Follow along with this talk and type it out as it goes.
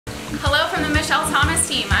Hello from the Michelle Thomas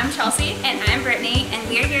team. I'm Chelsea. And I'm Brittany, and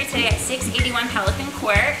we're here today at 681 Pelican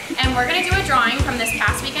Court. And we're going to do a drawing from this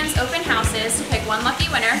past weekend's open houses to pick one lucky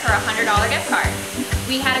winner for a $100 gift card.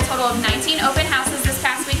 We had a total of 19 open houses this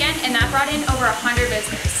past weekend, and that brought in over 100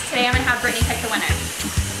 visitors. Today I'm going to have Brittany pick the winner.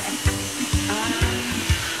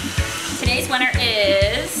 Today's winner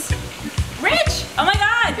is Rich! Oh my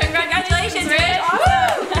god! Congratulations, Rich!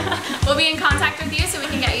 Awesome. We'll be in contact with you so we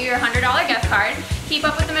can get you your $100 gift card. Keep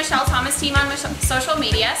up with the Michelle Thomas team on social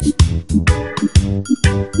media.